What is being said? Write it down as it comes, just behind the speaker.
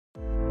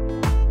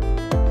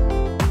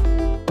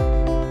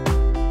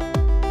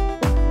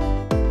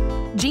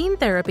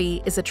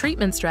therapy is a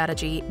treatment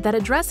strategy that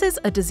addresses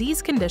a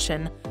disease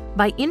condition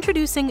by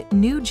introducing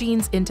new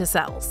genes into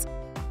cells.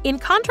 In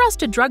contrast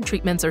to drug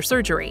treatments or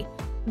surgery,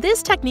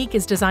 this technique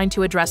is designed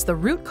to address the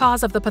root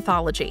cause of the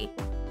pathology.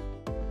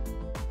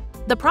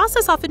 The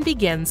process often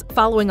begins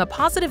following a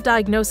positive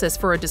diagnosis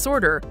for a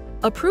disorder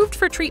approved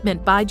for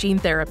treatment by gene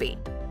therapy.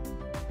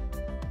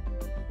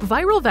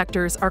 Viral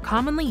vectors are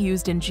commonly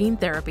used in gene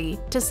therapy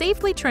to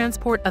safely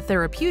transport a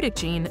therapeutic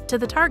gene to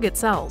the target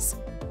cells.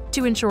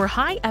 To ensure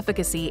high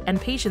efficacy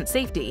and patient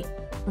safety,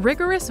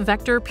 rigorous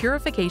vector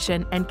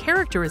purification and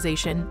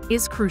characterization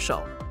is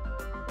crucial.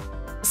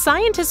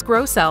 Scientists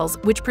grow cells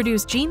which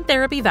produce gene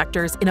therapy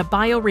vectors in a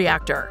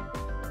bioreactor.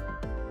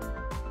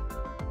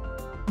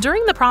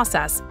 During the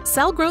process,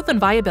 cell growth and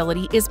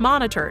viability is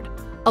monitored,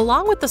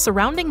 along with the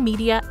surrounding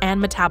media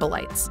and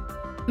metabolites.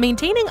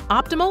 Maintaining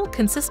optimal,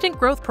 consistent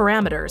growth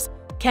parameters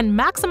can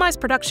maximize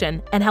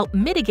production and help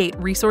mitigate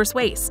resource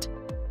waste.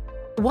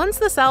 Once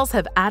the cells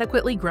have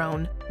adequately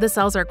grown, the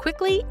cells are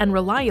quickly and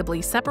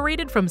reliably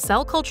separated from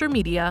cell culture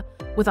media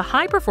with a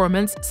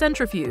high-performance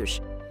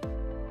centrifuge.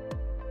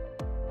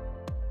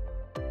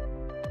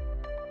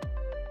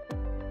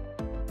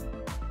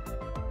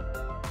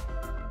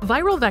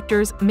 Viral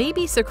vectors may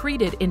be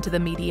secreted into the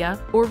media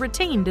or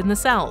retained in the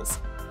cells.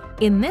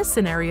 In this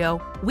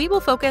scenario, we will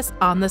focus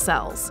on the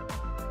cells.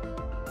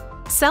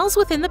 Cells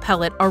within the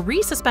pellet are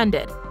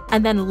resuspended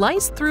and then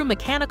lysed through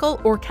mechanical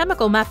or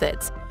chemical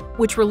methods,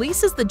 which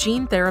releases the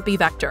gene therapy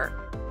vector.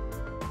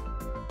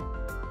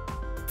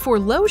 For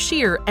low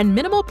shear and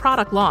minimal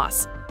product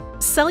loss,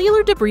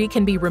 cellular debris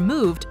can be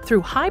removed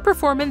through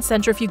high-performance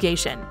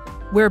centrifugation,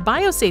 where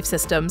BioSafe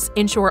systems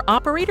ensure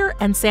operator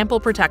and sample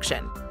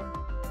protection.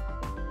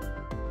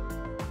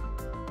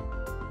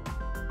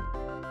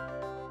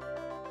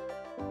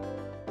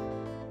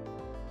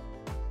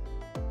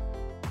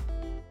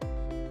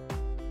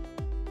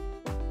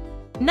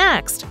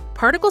 Next,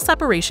 particle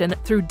separation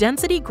through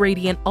density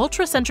gradient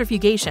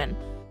ultracentrifugation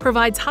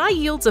provides high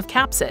yields of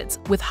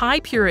capsids with high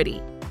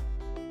purity.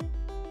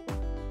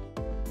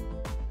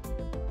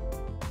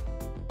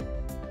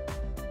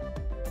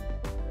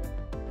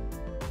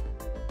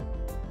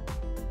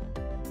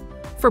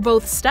 For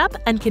both step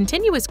and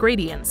continuous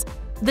gradients,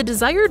 the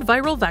desired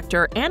viral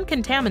vector and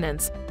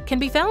contaminants can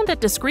be found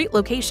at discrete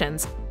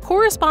locations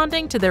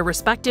corresponding to their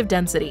respective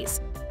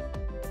densities.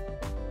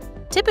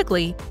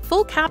 Typically,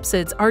 full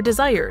capsids are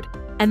desired,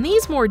 and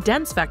these more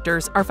dense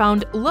vectors are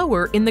found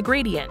lower in the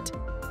gradient.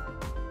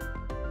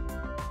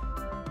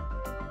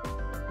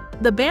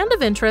 The band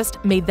of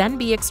interest may then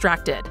be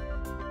extracted.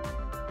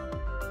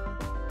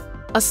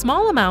 A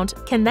small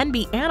amount can then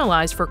be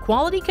analyzed for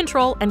quality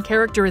control and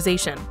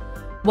characterization,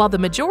 while the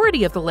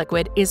majority of the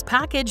liquid is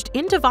packaged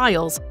into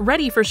vials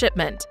ready for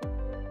shipment.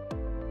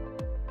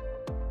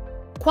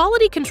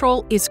 Quality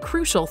control is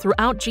crucial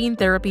throughout gene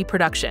therapy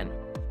production.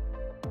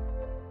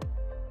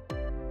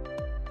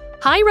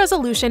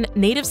 High-resolution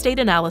native state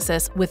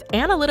analysis with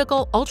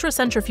analytical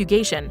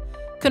ultracentrifugation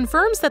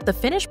confirms that the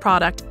finished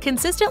product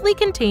consistently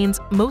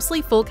contains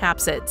mostly full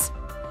capsids.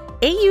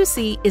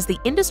 AUC is the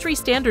industry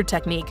standard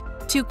technique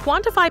to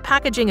quantify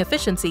packaging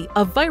efficiency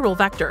of viral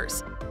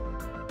vectors.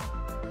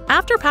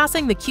 After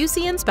passing the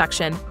QC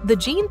inspection, the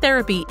gene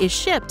therapy is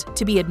shipped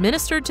to be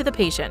administered to the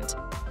patient.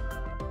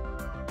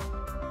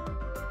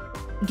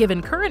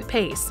 Given current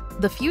pace,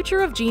 the future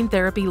of gene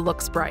therapy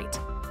looks bright.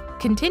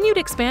 Continued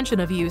expansion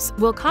of use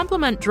will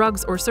complement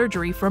drugs or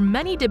surgery for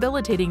many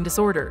debilitating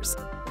disorders.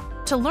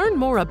 To learn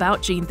more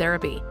about gene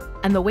therapy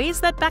and the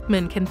ways that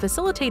Beckman can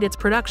facilitate its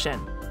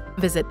production,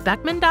 visit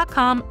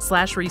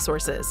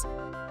beckman.com/resources.